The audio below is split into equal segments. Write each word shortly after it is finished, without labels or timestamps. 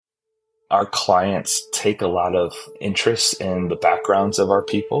Our clients take a lot of interest in the backgrounds of our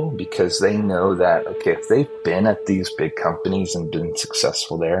people because they know that, okay, if they've been at these big companies and been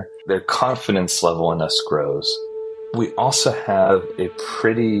successful there, their confidence level in us grows. We also have a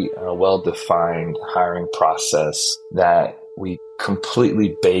pretty well-defined hiring process that we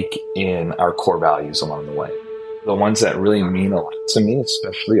completely bake in our core values along the way. The ones that really mean a lot to me,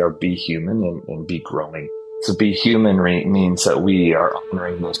 especially, are be human and be growing. To be human means that we are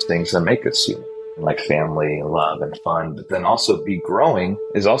honoring those things that make us human, like family, love, and fun. But then also be growing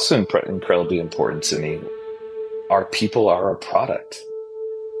is also incredibly important to me. Our people are our product.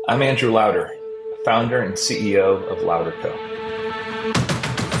 I'm Andrew Lauder, founder and CEO of LauderCo.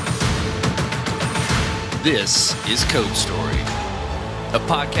 This is Code Story, a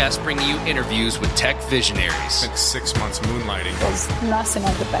podcast bringing you interviews with tech visionaries. Like 6 months moonlighting. There's nothing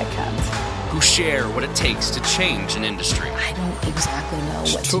on the backhand. Who share what it takes to change an industry. I don't exactly know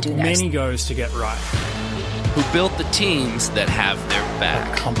what to do took next. many goes to get right. Who built the teams that have their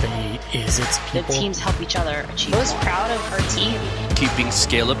back. The company is its people. The teams help each other achieve. I was proud of our team. Keeping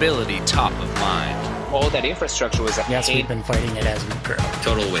scalability top of mind. All that infrastructure was Yes, we've been fighting it as we grow.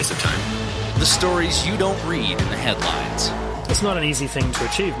 Total waste of time. The stories you don't read in the headlines. It's not an easy thing to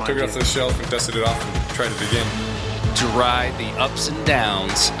achieve, mind Took it you. off the shelf and dusted it off and tried it again. To ride the ups and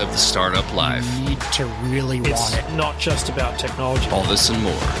downs of the startup life. You need to really want it. Not just about technology. All this and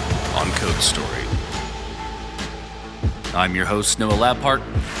more on Code Story. I'm your host, Noah Labhart,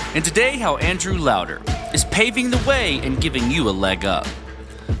 and today how Andrew Lauder is paving the way and giving you a leg up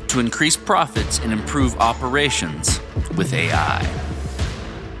to increase profits and improve operations with AI.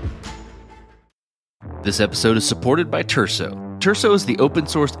 This episode is supported by Turso. Turso is the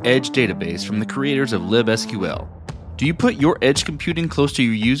open-source edge database from the creators of libSQL. Do you put your edge computing close to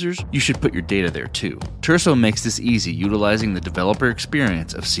your users? You should put your data there too. Turso makes this easy utilizing the developer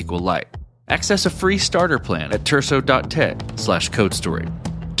experience of SQLite. Access a free starter plan at turso.tech/codestory.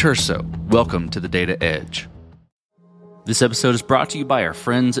 Turso, welcome to the data edge. This episode is brought to you by our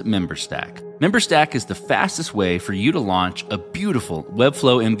friends at MemberStack. MemberStack is the fastest way for you to launch a beautiful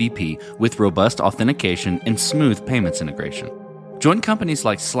Webflow MVP with robust authentication and smooth payments integration. Join companies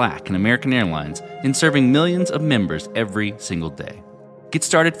like Slack and American Airlines in serving millions of members every single day. Get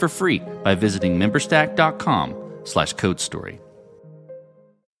started for free by visiting memberstack.com/codestory.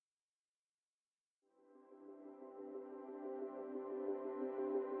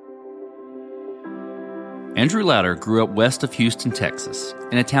 Andrew Lauder grew up west of Houston, Texas,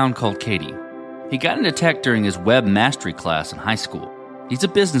 in a town called Katy. He got into tech during his web mastery class in high school. He's a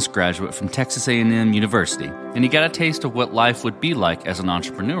business graduate from Texas A&M University, and he got a taste of what life would be like as an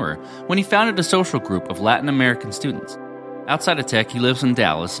entrepreneur when he founded a social group of Latin American students. Outside of tech, he lives in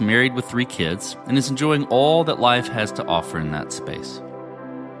Dallas, married with 3 kids, and is enjoying all that life has to offer in that space.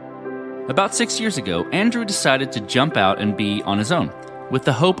 About 6 years ago, Andrew decided to jump out and be on his own, with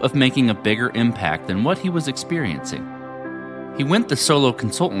the hope of making a bigger impact than what he was experiencing. He went the solo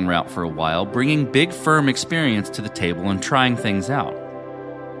consultant route for a while, bringing big firm experience to the table and trying things out.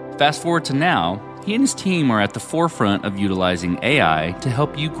 Fast forward to now, he and his team are at the forefront of utilizing AI to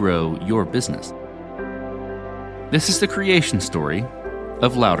help you grow your business. This is the creation story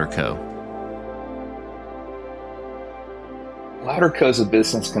of LauderCo. LauderCo is a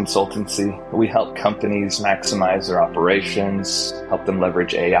business consultancy. We help companies maximize their operations, help them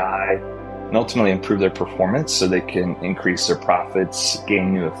leverage AI, and ultimately improve their performance so they can increase their profits,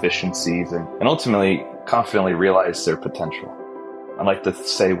 gain new efficiencies, and ultimately confidently realize their potential. I like to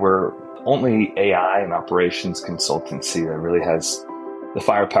say we're only AI and operations consultancy that really has the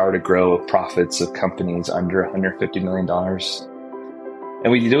firepower to grow profits of companies under $150 million.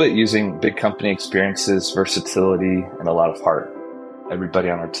 And we do it using big company experiences, versatility, and a lot of heart.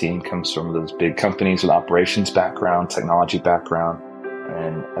 Everybody on our team comes from those big companies with operations background, technology background.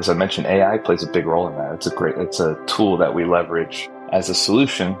 And as I mentioned, AI plays a big role in that. It's a tool that we leverage as a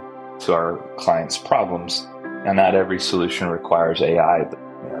solution to our clients' problems. And not every solution requires AI, but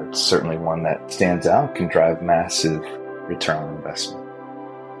it's certainly one that stands out, can drive massive return on investment.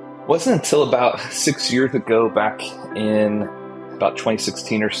 It wasn't until about 6 years ago, back in about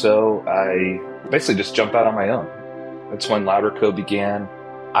 2016 or so, I basically just jumped out on my own. That's when LauderCo began.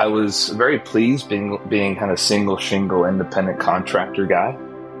 I was very pleased being kind of single shingle independent contractor guy,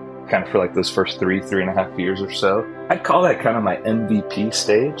 kind of for like those first 3.5 years or so. I'd call that kind of my MVP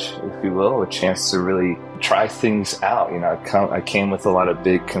stage, if you will, a chance to really try things out. I came with a lot of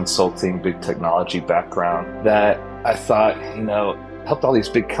big consulting, big technology background that I thought, helped all these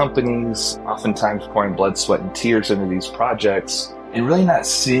big companies, oftentimes pouring blood, sweat, and tears into these projects, and really not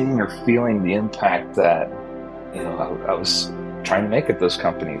seeing or feeling the impact that, I was trying to make at those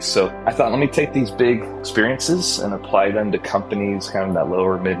companies. So I thought, let me take these big experiences and apply them to companies kind of that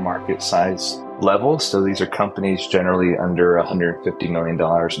lower mid-market size level. So these are companies generally under $150 million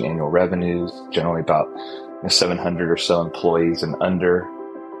in annual revenues, generally about 700 or so employees and under.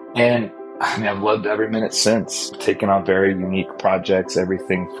 And I mean, I've loved every minute since, taking on very unique projects,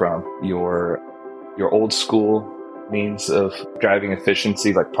 everything from your old school means of driving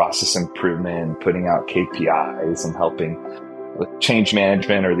efficiency, like process improvement, putting out KPIs and helping with change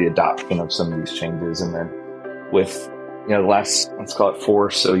management or the adoption of some of these changes. And then with, the last, let's call it 4 or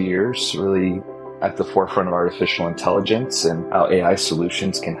so years, really at the forefront of artificial intelligence and how AI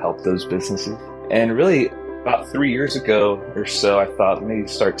solutions can help those businesses. And really about 3 years ago or so, I thought, let me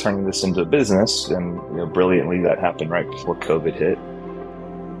start turning this into a business. And brilliantly, that happened right before COVID hit.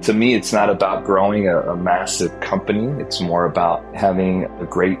 To me, it's not about growing a massive company. It's more about having a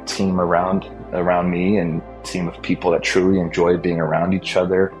great team around me and a team of people that truly enjoy being around each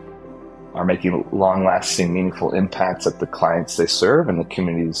other, are making long-lasting, meaningful impacts at the clients they serve and the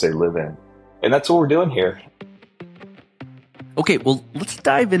communities they live in. And that's what we're doing here. Okay, well, let's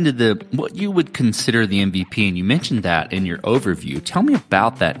dive into what you would consider the MVP. And you mentioned that in your overview. Tell me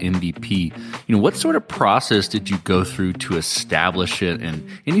about that MVP. What sort of process did you go through to establish it, and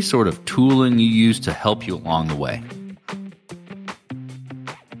any sort of tooling you used to help you along the way?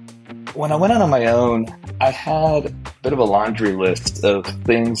 When I went out on my own, I had a bit of a laundry list of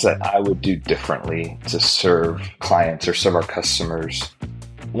things that I would do differently to serve clients or serve our customers.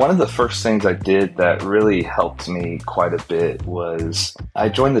 One of the first things I did that really helped me quite a bit was I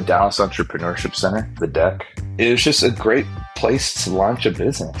joined the Dallas Entrepreneurship Center, the DEC. It was just a great place to launch a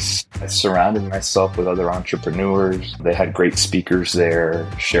business. I surrounded myself with other entrepreneurs. They had great speakers there,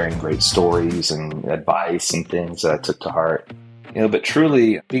 sharing great stories and advice and things that I took to heart. But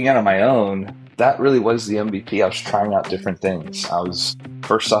truly, being out on my own, that really was the MVP. I was trying out different things. I was,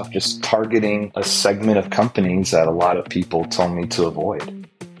 first off, just targeting a segment of companies that a lot of people told me to avoid.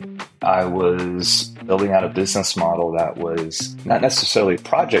 I was building out a business model that was not necessarily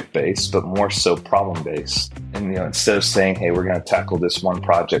project-based, but more so problem-based. And, instead of saying, hey, we're going to tackle this one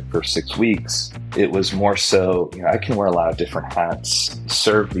project for 6 weeks, it was more so, I can wear a lot of different hats,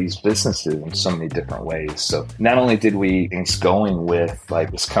 serve these businesses in so many different ways. So not only did we get things going with,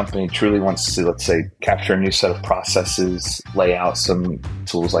 like, this company truly wants to, let's say, capture a new set of processes, lay out some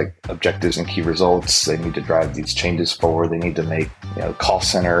tools like objectives and key results. They need to drive these changes forward. They need to make, call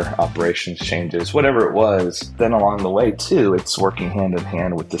center operations changes, whatever it was. Then along the way, too, it's working hand in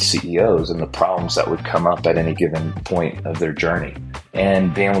hand with the CEOs and the problems that would come up at any given point of their journey,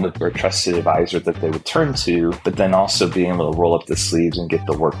 and being able to be a trusted advisor that they would turn to, but then also being able to roll up the sleeves and get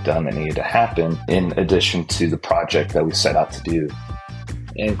the work done that needed to happen in addition to the project that we set out to do.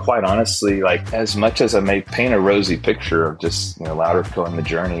 And quite honestly, like, as much as I may paint a rosy picture of just, Louderco and the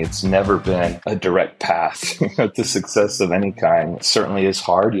journey, it's never been a direct path to success of any kind. It certainly is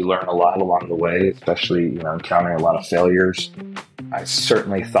hard. You learn a lot along the way, especially, encountering a lot of failures. I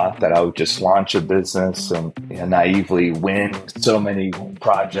certainly thought that I would just launch a business and naively win so many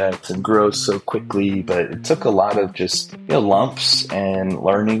projects and grow so quickly, but it took a lot of just lumps and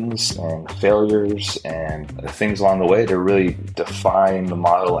learnings and failures and things along the way to really define the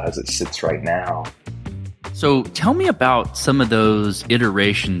model as it sits right now. So tell me about some of those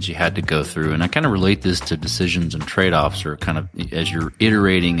iterations you had to go through. And I kind of relate this to decisions and trade-offs, or kind of as you're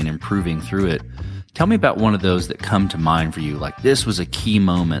iterating and improving through it. Tell me about one of those that come to mind for you, like this was a key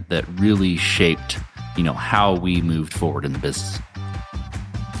moment that really shaped, how we moved forward in the business.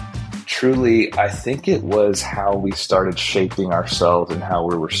 Truly, I think it was how we started shaping ourselves and how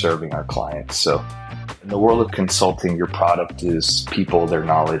we were serving our clients. So in the world of consulting, your product is people, their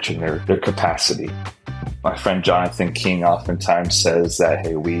knowledge, and their capacity. My friend Jonathan King oftentimes says that,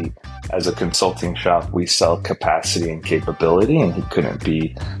 hey, we, as a consulting shop, we sell capacity and capability, and he couldn't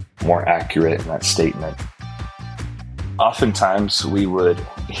be more accurate in that statement. Oftentimes, we would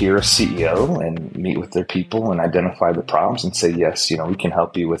hear a CEO and meet with their people and identify the problems and say, yes, we can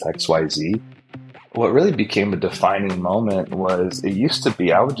help you with X, Y, Z. What really became a defining moment was, it used to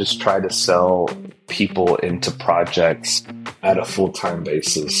be I would just try to sell people into projects at a full-time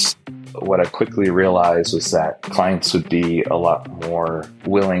basis. What I quickly realized was that clients would be a lot more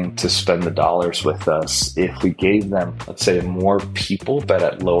willing to spend the dollars with us if we gave them, let's say, more people, but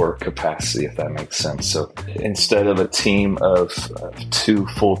at lower capacity, if that makes sense. So instead of a team of 2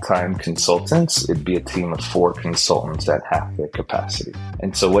 full-time consultants, it'd be a team of 4 consultants at half their capacity.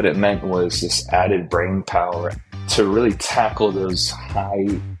 And so what it meant was this added brain power to really tackle those high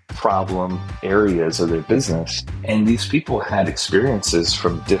problem areas of their business. And these people had experiences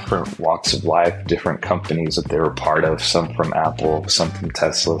from different walks of life, different companies that they were part of, some from Apple, some from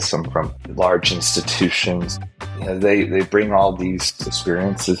Tesla, some from large institutions. They bring all these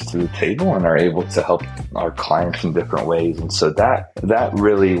experiences to the table and are able to help our clients in different ways. And so that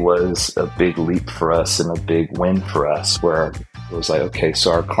really was a big leap for us and a big win for us, where it was like, okay,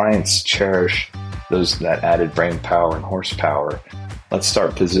 so our clients cherish that added brain power and horsepower. Let's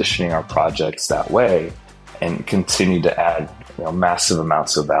start positioning our projects that way and continue to add massive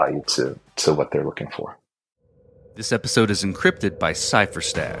amounts of value to what they're looking for. This episode is encrypted by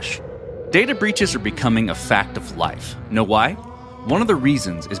CipherStash. Data breaches are becoming a fact of life. Know why? One of the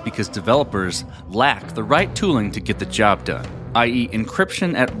reasons is because developers lack the right tooling to get the job done, i.e.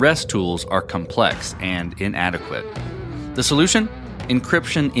 encryption at rest tools are complex and inadequate. The solution?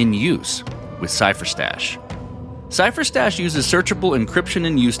 Encryption in use with CipherStash. CipherStash uses searchable encryption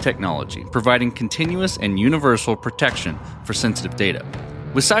in use technology, providing continuous and universal protection for sensitive data.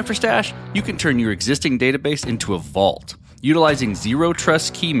 With CipherStash, you can turn your existing database into a vault, utilizing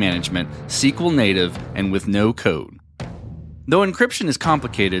zero-trust key management, SQL native, and with no code. Though encryption is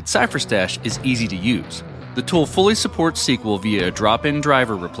complicated, CipherStash is easy to use. The tool fully supports SQL via a drop-in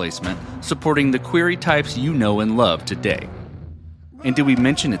driver replacement, supporting the query types you know and love today. And did we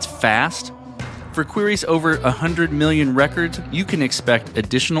mention it's fast? For queries over 100 million records, you can expect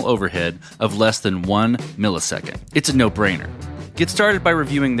additional overhead of less than 1 millisecond. It's a no-brainer. Get started by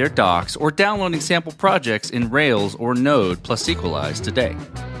reviewing their docs or downloading sample projects in Rails or Node plus Sequelize today.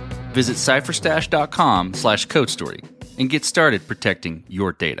 Visit CipherStash.com/CodeStory and get started protecting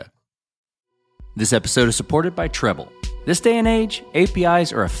your data. This episode is supported by Treble. This day and age,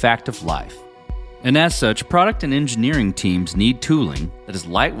 APIs are a fact of life. And as such, product and engineering teams need tooling that is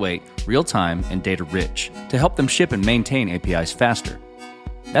lightweight, real-time, and data-rich to help them ship and maintain APIs faster.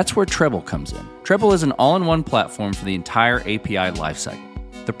 That's where Treble comes in. Treble is an all-in-one platform for the entire API lifecycle.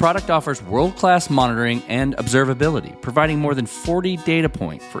 The product offers world-class monitoring and observability, providing more than 40 data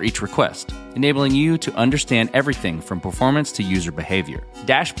points for each request, enabling you to understand everything from performance to user behavior.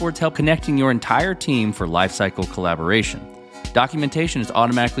 Dashboards help connecting your entire team for lifecycle collaboration. Documentation is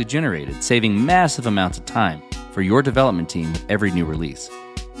automatically generated, saving massive amounts of time for your development team with every new release.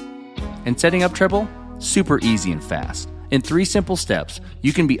 And setting up Treble? Super easy and fast. In 3 simple steps,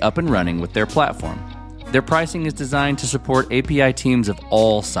 you can be up and running with their platform. Their pricing is designed to support API teams of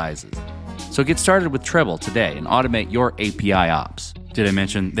all sizes. So get started with Treble today and automate your API ops. Did I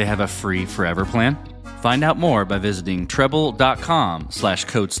mention they have a free forever plan? Find out more by visiting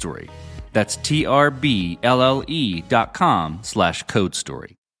treble.com/codestory. That's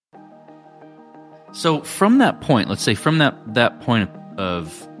TRBLLE.com/codestory. So from that point, let's say from that point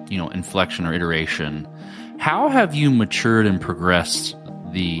of inflection or iteration, how have you matured and progressed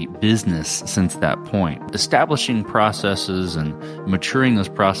the business since that point? Establishing processes and maturing those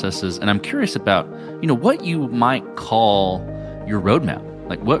processes. And I'm curious about, what you might call your roadmap.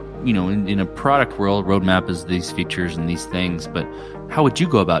 Like what, in a product world, roadmap is these features and these things, but how would you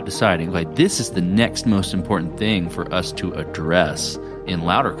go about deciding, like, this is the next most important thing for us to address in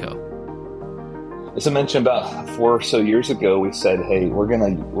LouderCo? As I mentioned, about 4 or so years ago, we said, hey, we're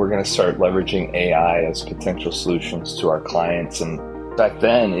gonna start leveraging AI as potential solutions to our clients. And back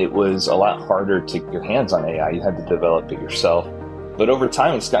then, it was a lot harder to get your hands on AI. You had to develop it yourself. But over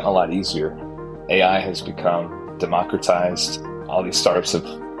time, it's gotten a lot easier. AI has become democratized. All these startups have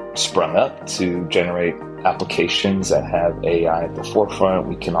sprung up to generate applications that have AI at the forefront.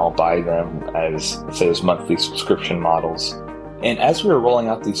 We can all buy them as, let's say, as monthly subscription models. And as we were rolling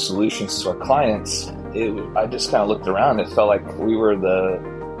out these solutions to our clients, I just kind of looked around. It felt like we were the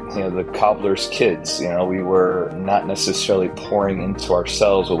cobbler's kids. We were not necessarily pouring into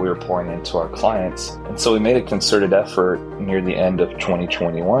ourselves what we were pouring into our clients. And so we made a concerted effort near the end of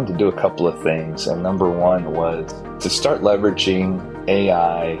 2021 to do a couple of things. And number one was to start leveraging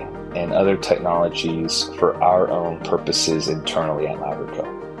AI and other technologies for our own purposes internally at LouderCo.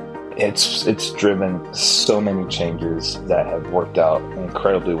 It's driven so many changes that have worked out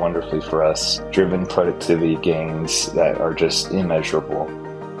incredibly wonderfully for us, driven productivity gains that are just immeasurable.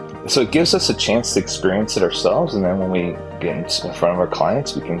 So it gives us a chance to experience it ourselves, and then when we get in front of our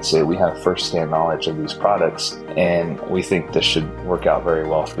clients, we can say we have firsthand knowledge of these products, and we think this should work out very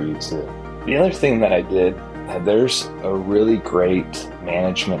well for you too. The other thing that I did, there's a really great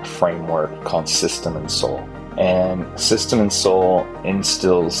management framework called System and Soul. And System and Soul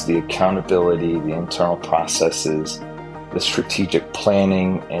instills the accountability, the internal processes, the strategic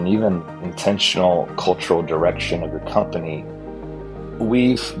planning, and even intentional cultural direction of your company.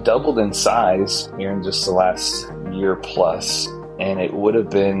 We've doubled in size here in just the last year plus, And it would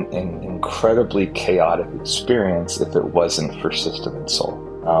have been an incredibly chaotic experience if it wasn't for System and Soul.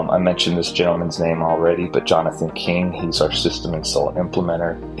 I mentioned this gentleman's name already, but Jonathan King, he's our System and Soul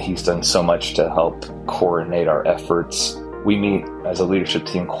implementer. He's done so much to help coordinate our efforts. We meet as a leadership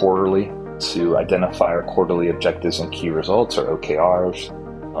team quarterly to identify our quarterly objectives and key results, or OKRs,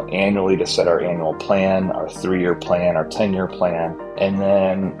 annually to set our annual plan, our 3-year plan, our 10-year plan. And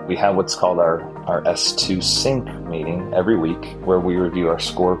then we have what's called our S2 Sync meeting every week, where we review our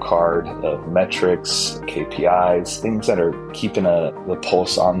scorecard of metrics, KPIs, things that are keeping the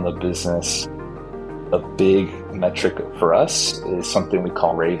pulse on the business. A big metric for us is something we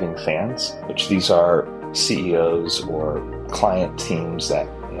call raving fans, which these are CEOs or client teams that,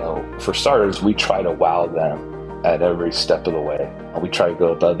 for starters, we try to wow them at every step of the way. We try to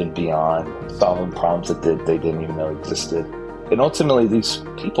go above and beyond, solving problems that they didn't even know existed. And ultimately, these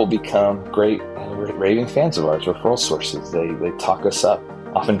people become great raving fans of ours, referral sources. They talk us up.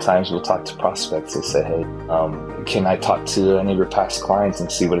 Oftentimes, we'll talk to prospects. They say, hey, can I talk to any of your past clients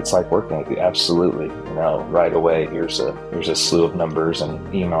and see what it's like working with you? Absolutely. Right away, here's a slew of numbers and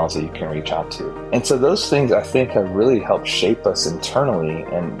emails that you can reach out to. And so those things, I think, have really helped shape us internally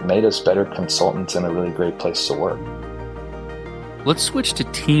and made us better consultants and a really great place to work. Let's switch to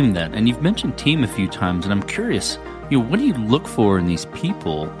team then. And you've mentioned team a few times, and I'm curious, what do you look for in these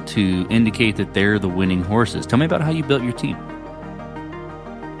people to indicate that they're the winning horses? Tell me about how you built your team.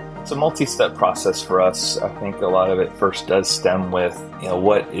 It's a multi-step process for us. I think a lot of it first does stem with,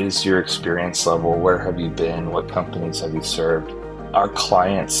 what is your experience level? Where have you been? What companies have you served? Our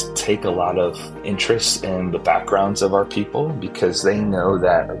clients take a lot of interest in the backgrounds of our people because they know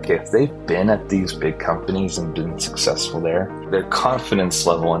that, okay, if they've been at these big companies and been successful there, their confidence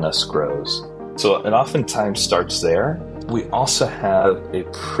level in us grows. So it oftentimes starts there. We also have a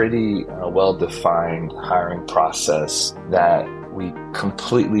pretty well-defined hiring process that we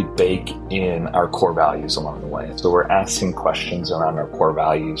completely bake in our core values along the way. So we're asking questions around our core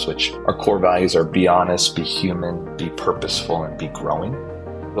values, which our core values are be honest, be human, be purposeful, and be growing.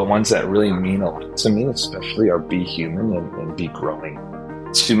 The ones that really mean a lot to me, especially, are be human and be growing.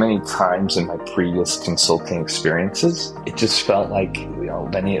 Too many times in my previous consulting experiences, it just felt like, we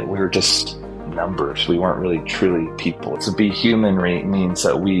were just numbers. We weren't really truly people. To be human means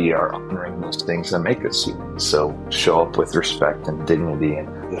that we are honoring those things that make us human. So show up with respect and dignity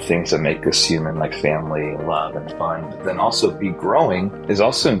and the things that make us human, like family, love, and fun. But then also be growing is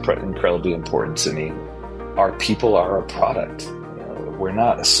also incredibly important to me. Our people are a product. We're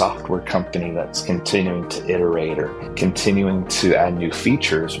not a software company that's continuing to iterate or continuing to add new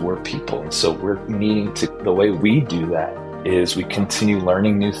features. We're people. And so we're needing to, the way we do that is we continue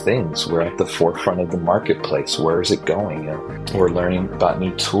learning new things. We're at the forefront of the marketplace. Where is it going? We're learning about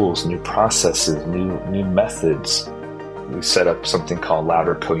new tools, new processes, new methods. We set up something called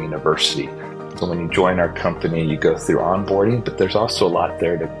LouderCo University. So when you join our company, you go through onboarding, but there's also a lot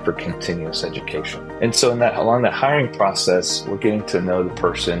there for continuous education. And so along that hiring process, we're getting to know the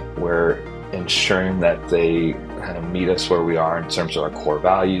person. We're ensuring that they kind of meet us where we are in terms of our core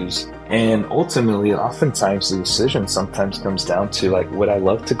values. And ultimately, oftentimes the decision sometimes comes down to, would I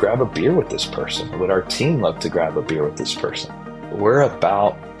love to grab a beer with this person? Would our team love to grab a beer with this person? We're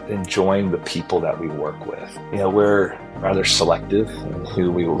about enjoying the people that we work with. We're rather selective in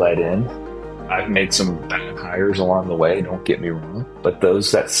who we let in. I've made some bad hires along the way, don't get me wrong, but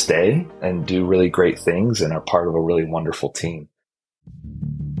those that stay and do really great things and are part of a really wonderful team.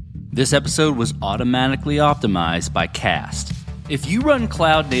 This episode was automatically optimized by Cast. If you run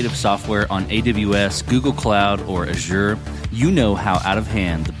cloud-native software on AWS, Google Cloud, or Azure, you know how out of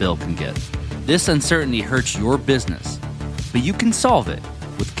hand the bill can get. This uncertainty hurts your business, but you can solve it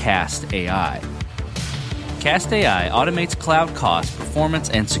with Cast AI. Cast AI automates cloud cost, performance,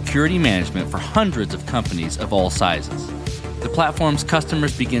 and security management for hundreds of companies of all sizes. The platform's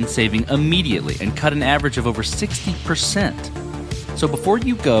customers begin saving immediately and cut an average of over 60%. So before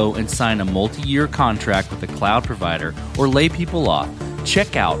you go and sign a multi-year contract with a cloud provider or lay people off,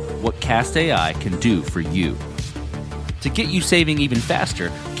 check out what Cast AI can do for you. To get you saving even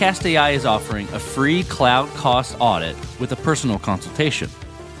faster, Cast AI is offering a free cloud cost audit with a personal consultation.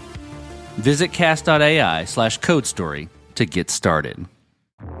 Visit cast.ai/codestory to get started.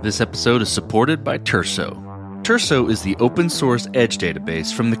 This episode is supported by Terso. Terso is the open source edge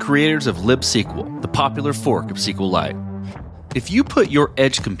database from the creators of libSQL, the popular fork of SQLite. If you put your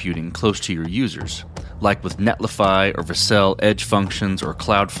edge computing close to your users, like with Netlify or Vercel edge functions or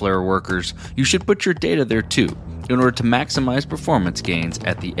Cloudflare workers, you should put your data there too, in order to maximize performance gains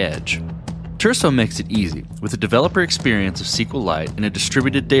at the edge. Terso makes it easy. With a developer experience of SQLite and a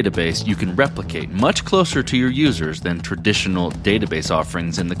distributed database you can replicate much closer to your users than traditional database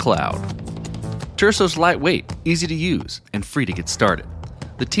offerings in the cloud. Terso's lightweight, easy to use, and free to get started.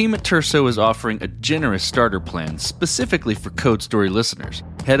 The team at Terso is offering a generous starter plan specifically for CodeStory listeners.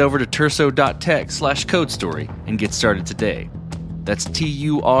 Head over to terso.tech/CodeStory and get started today. That's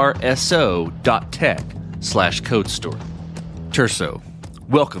TURSO.tech/CodeStory. Terso,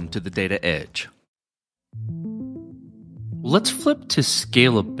 welcome to the Data Edge. Let's flip to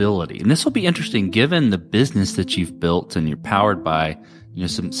scalability. And this will be interesting given the business that you've built and you're powered by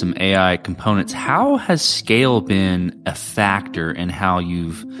some AI components. How has scale been a factor in how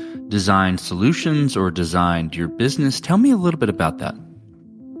you've designed solutions or designed your business? Tell me a little bit about that.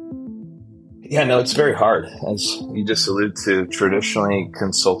 Yeah, no, it's very hard. As you just alluded to, traditionally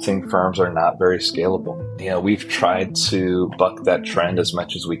consulting firms are not very scalable. We've tried to buck that trend as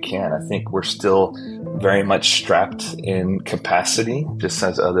much as we can. I think we're still very much strapped in capacity, just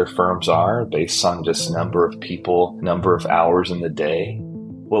as other firms are, based on just number of people, number of hours in the day.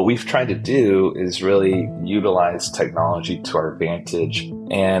 What we've tried to do is really utilize technology to our advantage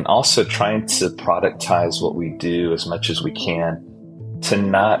and also trying to productize what we do as much as we can to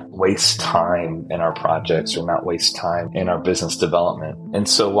not waste time in our projects or not waste time in our business development. And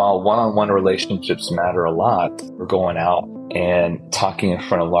so while one-on-one relationships matter a lot, we're going out and talking in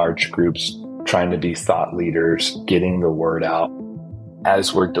front of large groups, trying to be thought leaders, getting the word out.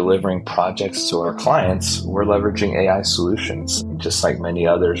 As we're delivering projects to our clients, we're leveraging AI solutions. Just like many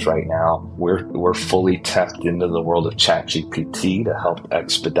others right now, we're fully tapped into the world of ChatGPT to help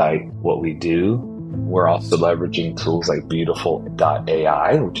expedite what we do. We're also leveraging tools like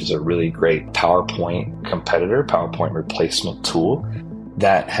Beautiful.ai, which is a really great PowerPoint replacement tool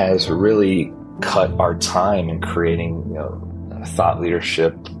that has really cut our time in creating thought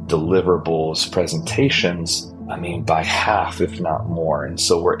leadership, deliverables, presentations, by half, if not more. And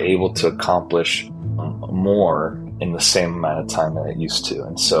so we're able to accomplish more in the same amount of time that it used to.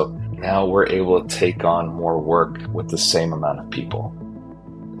 And so now we're able to take on more work with the same amount of people.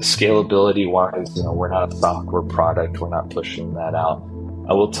 Scalability wise, we're not a software product. We're not pushing that out.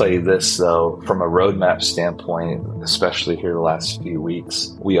 I will tell you this though, from a roadmap standpoint, especially here the last few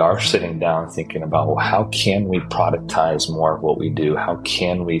weeks, we are sitting down thinking about, how can we productize more of what we do? How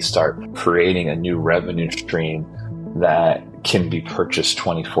can we start creating a new revenue stream that can be purchased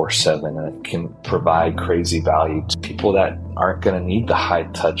 24/7 and it can provide crazy value to people that aren't going to need the high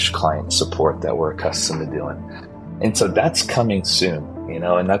touch client support that we're accustomed to doing. And so that's coming soon,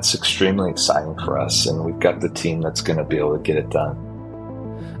 and that's extremely exciting for us. And we've got the team that's going to be able to get it done.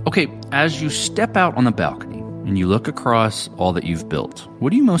 Okay, as you step out on the balcony and you look across all that you've built,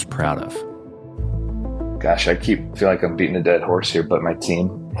 what are you most proud of? Gosh, I feel like I'm beating a dead horse here, but my team,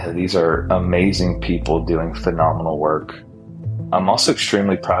 these are amazing people doing phenomenal work. I'm also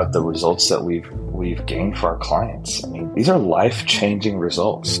extremely proud of the results that we've gained for our clients. These are life-changing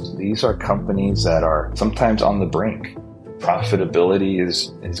results. These are companies that are sometimes on the brink. Profitability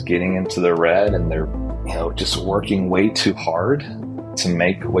is getting into the red, and they're just working way too hard to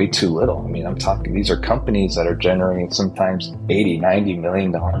make way too little. I'm talking, these are companies that are generating sometimes $80-90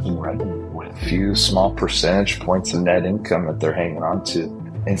 million in revenue with a few small percentage points of net income that they're hanging on to.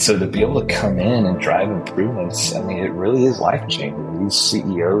 And so to be able to come in and drive improvements, it really is life-changing. These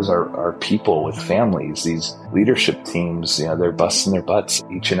CEOs are people with families. These leadership teams, they're busting their butts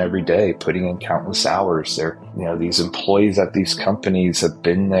each and every day, putting in countless hours. They're, these employees at these companies have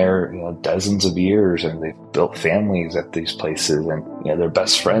been there, dozens of years, and they've built families at these places, and, their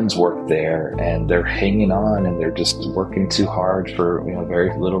best friends work there, and they're hanging on, and they're just working too hard for,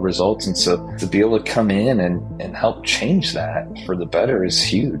 very little results. And so to be able to come in and help change that for the better is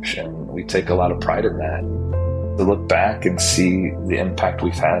huge. And we take a lot of pride in that. To look back and see the impact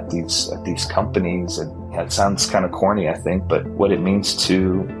we've had at these companies, and it sounds kind of corny, I think, but what it means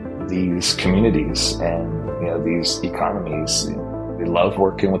to these communities and these economies. We love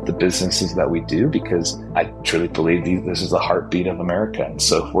working with the businesses that we do because I truly believe this is the heartbeat of America. And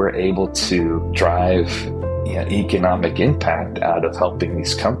so if we're able to drive economic impact out of helping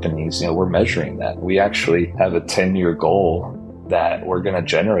these companies, we're measuring that. We actually have a 10-year goal that we're going to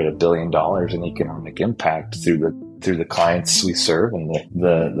generate $1 billion in economic impact through the clients we serve and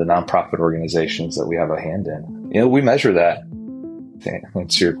the nonprofit organizations that we have a hand in. We measure that. To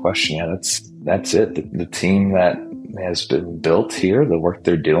answer your question, that's it. The team that has been built here, the work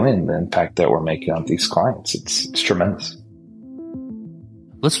they're doing, the impact that we're making on these clients, it's tremendous.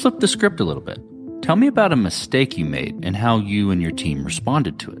 Let's flip the script a little bit. Tell me about a mistake you made and how you and your team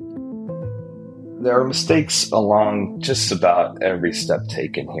responded to it. There are mistakes along just about every step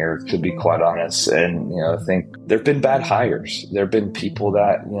taken here, to be quite honest. And, I think there've been bad hires. There've been people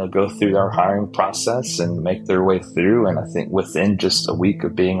that, go through our hiring process and make their way through. And I think within just a week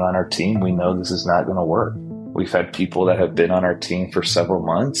of being on our team, we know this is not going to work. We've had people that have been on our team for several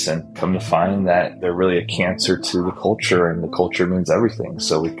months and come to find that they're really a cancer to the culture, and the culture means everything.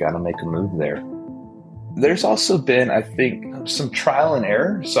 So we've got to make a move there. There's also been, I think, some trial and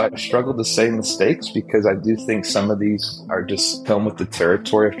error. So I struggle to say mistakes because I do think some of these are just come with the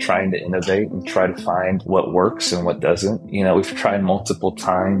territory of trying to innovate and try to find what works and what doesn't. We've tried multiple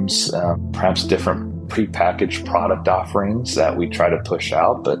times, perhaps different prepackaged product offerings that we try to push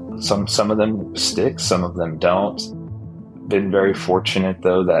out, but some of them stick, some of them don't. Been very fortunate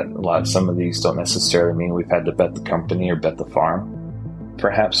though that some of these don't necessarily mean we've had to bet the company or bet the farm.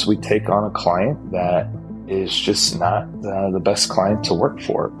 Perhaps we take on a client that is just not the best client to work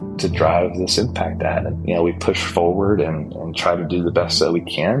for to drive this impact at. And, we push forward and try to do the best that we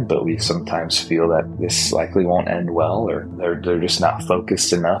can, but we sometimes feel that this likely won't end well, or they're just not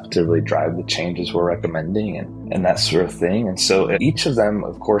focused enough to really drive the changes we're recommending and that sort of thing. And so each of them,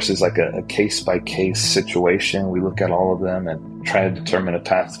 of course, is like a case-by-case situation. We look at all of them and try to determine a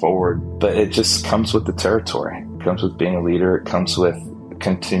path forward, but it just comes with the territory. It comes with being a leader. It comes with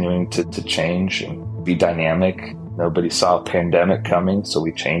continuing to change and be dynamic. Nobody saw a pandemic coming, so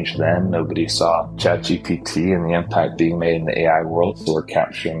we changed then. Nobody saw ChatGPT and the impact being made in the AI world, so we're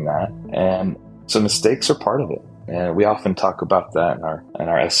capturing that. And so mistakes are part of it. And we often talk about that in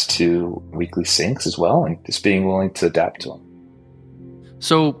our S2 weekly syncs as well, and just being willing to adapt to them.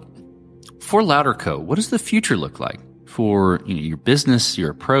 So for LouderCo, what does the future look like for your business,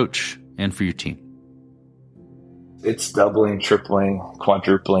 your approach, and for your team? It's doubling, tripling,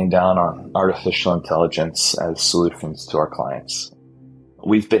 quadrupling down on artificial intelligence as solutions to our clients.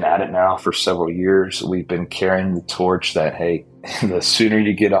 We've been at it now for several years. We've been carrying the torch that, hey, the sooner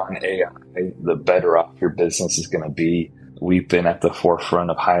you get on AI, the better off your business is going to be. We've been at the forefront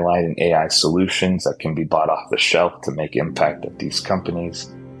of highlighting AI solutions that can be bought off the shelf to make impact at these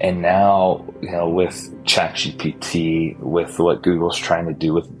companies. And now, with ChatGPT, with what Google's trying to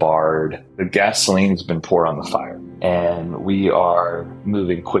do with Bard, the gasoline's been poured on the fire. And we are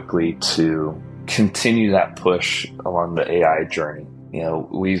moving quickly to continue that push along the AI journey.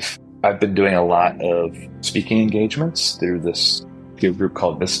 I've been doing a lot of speaking engagements through this peer group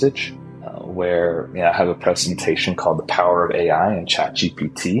called Vistage, where I have a presentation called The Power of AI and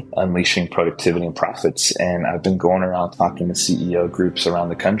ChatGPT, Unleashing Productivity and Profits. And I've been going around talking to CEO groups around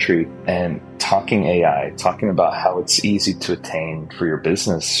the country and talking AI, talking about how it's easy to attain for your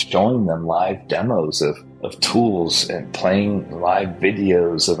business, showing them live demos of tools and playing live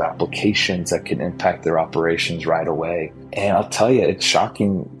videos of applications that can impact their operations right away. And I'll tell you, it's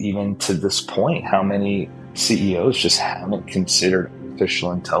shocking even to this point how many CEOs just haven't considered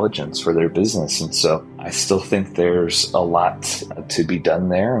artificial intelligence for their business. And so I still think there's a lot to be done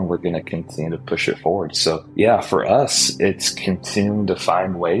there, and we're going to continue to push it forward. So yeah, for us, it's continuing to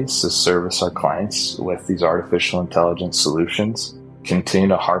find ways to service our clients with these artificial intelligence solutions, continue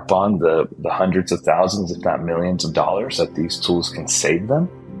to harp on the hundreds of thousands, if not millions of dollars that these tools can save them.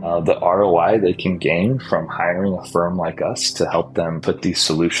 The ROI they can gain from hiring a firm like us to help them put these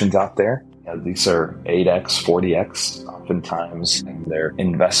solutions out there. These are 8x, 40x oftentimes in their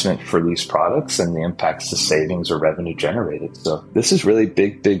investment for these products and the impacts to savings or revenue generated. So this is really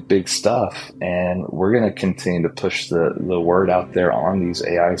big stuff. And we're going to continue to push the word out there on these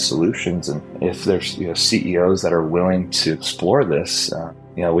AI solutions. And if there's CEOs that are willing to explore this,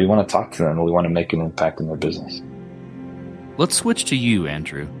 we want to talk to them. We want to make an impact in their business. Let's switch to you,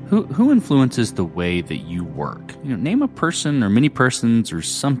 Andrew. Who influences the way that you work? Name a person or many persons or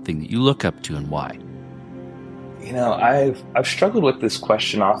something that you look up to and why. I've struggled with this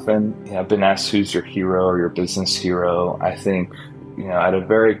question often. I've been asked who's your hero or your business hero. I think, at a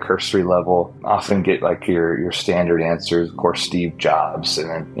very cursory level, often get like your standard answers. Of course, Steve Jobs.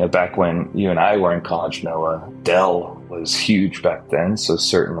 And then, back when you and I were in college, Noah, Dell was huge back then. So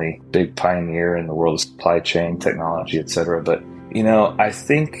certainly big pioneer in the world of supply chain technology, et cetera. But, I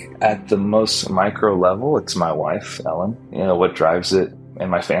think at the most micro level, it's my wife, Ellen, what drives it, and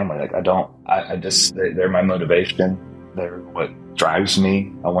my family. They're my motivation. They're what drives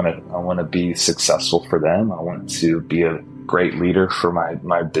me. I want to be successful for them. I want to be a great leader for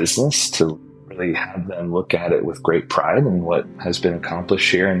my business, to really have them look at it with great pride and what has been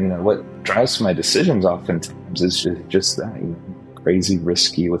accomplished here. And, what drives my decisions oftentimes is just that, crazy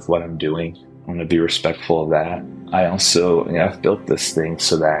risky with what I'm doing. I want to be respectful of that. I also, I've built this thing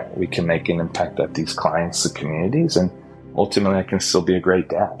so that we can make an impact at these clients, the communities, and ultimately I can still be a great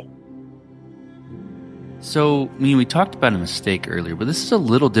dad. So, we talked about a mistake earlier, but this is a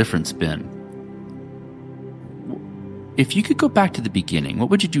little different spin. If you could go back to the beginning, what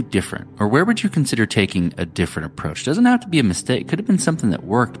would you do different? Or where would you consider taking a different approach? It doesn't have to be a mistake. It could have been something that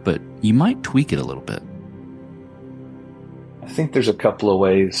worked, but you might tweak it a little bit. I think there's a couple of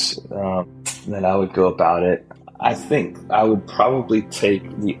ways that I would go about it. I think I would probably take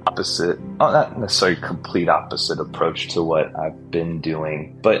the opposite, not necessarily complete opposite approach to what I've been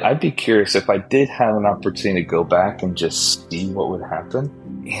doing, but I'd be curious if I did have an opportunity to go back and just see what would happen.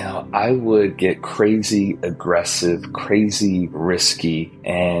 I would get crazy aggressive, crazy risky,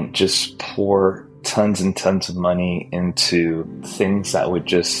 and just pour tons and tons of money into things that would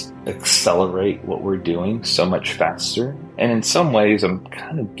just accelerate what we're doing so much faster. And in some ways, I'm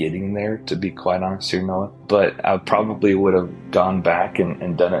kind of getting there, to be quite honest here, Noah. But I probably would have gone back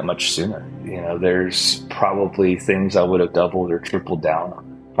and done it much sooner. There's probably things I would have doubled or tripled down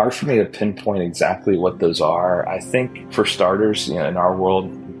on. Hard for me to pinpoint exactly what those are. I think for starters, in our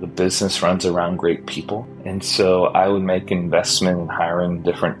world, the business runs around great people. And so I would make an investment in hiring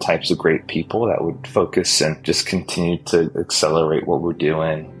different types of great people that would focus and just continue to accelerate what we're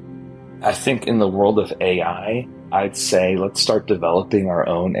doing. I think in the world of AI, I'd say let's start developing our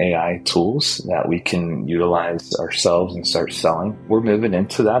own AI tools that we can utilize ourselves and start selling. We're moving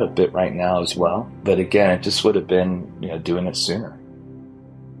into that a bit right now as well. But again, it just would have been, doing it sooner.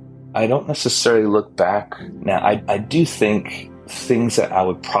 I don't necessarily look back. Now, I do think things that I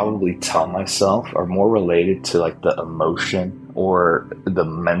would probably tell myself are more related to like the emotion or the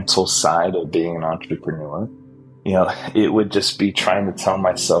mental side of being an entrepreneur. It would just be trying to tell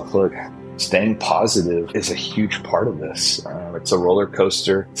myself, look, staying positive is a huge part of this. It's a roller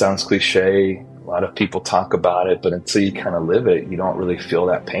coaster. It sounds cliche. A lot of people talk about it, but until you kind of live it, you don't really feel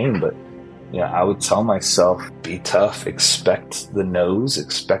that pain. But I would tell myself, be tough, expect the no's,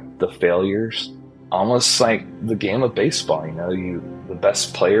 expect the failures. Almost like the game of baseball, the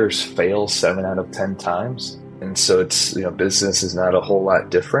best players fail 7 out of 10 times. And so it's, business is not a whole lot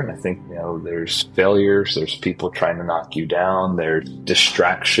different. I think, there's failures, there's people trying to knock you down, there's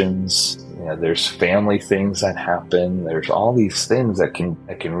distractions, there's family things that happen. There's all these things that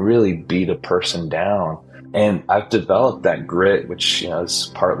can really beat a person down. And I've developed that grit, which,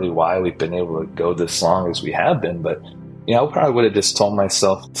 is partly why we've been able to go this long as we have been. But I probably would have just told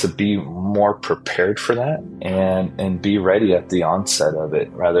myself to be more prepared for that and be ready at the onset of it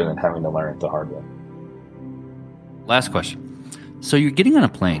rather than having to learn it the hard way. Last question. So you're getting on a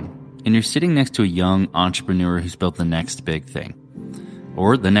plane and you're sitting next to a young entrepreneur who's built the next big thing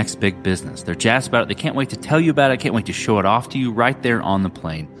or the next big business. They're jazzed about it. They can't wait to tell you about it. Can't wait to show it off to you right there on the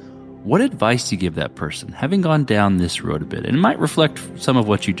plane. What advice do you give that person, having gone down this road a bit? And it might reflect some of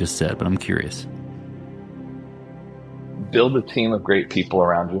what you just said, but I'm curious. Build a team of great people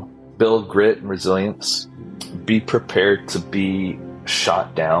around you. Build grit and resilience. Be prepared to be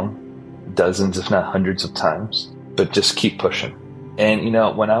shot down dozens, if not hundreds of times, but just keep pushing. And,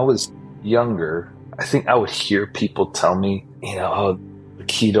 when I was younger, I think I would hear people tell me, the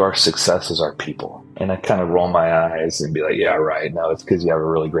key to our success is our people. And I kind of roll my eyes and be like, yeah, right. No, it's because you have a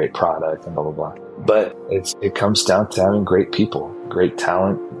really great product and blah, blah, blah. But it comes down to having great people, great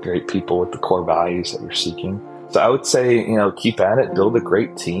talent, great people with the core values that you're seeking. So I would say, keep at it, build a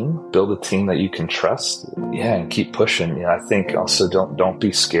great team, build a team that you can trust. Yeah, and keep pushing. I think also don't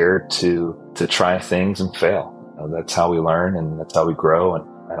be scared to try things and fail. That's how we learn and that's how we grow.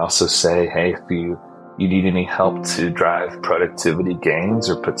 And I'd also say, hey, if you need any help to drive productivity gains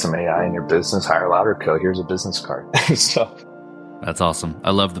or put some AI in your business, hire LouderCo. Here's a business card. So that's awesome.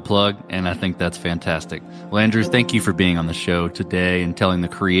 I love the plug, and I think that's fantastic. Well, Andrew, thank you for being on the show today and telling the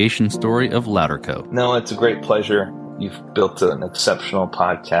creation story of LouderCo. No, it's a great pleasure. You've built an exceptional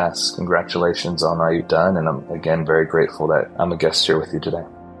podcast. Congratulations on all you've done, and I'm, again, very grateful that I'm a guest here with you today.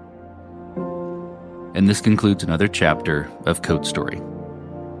 And this concludes another chapter of Code Story.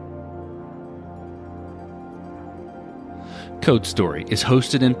 Code Story is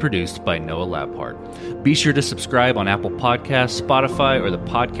hosted and produced by Noah Labhart. Be sure to subscribe on Apple Podcasts, Spotify, or the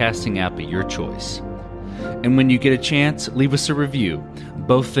podcasting app of your choice. And when you get a chance, leave us a review.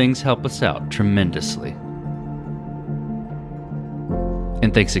 Both things help us out tremendously.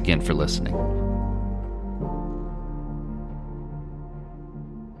 And thanks again for listening.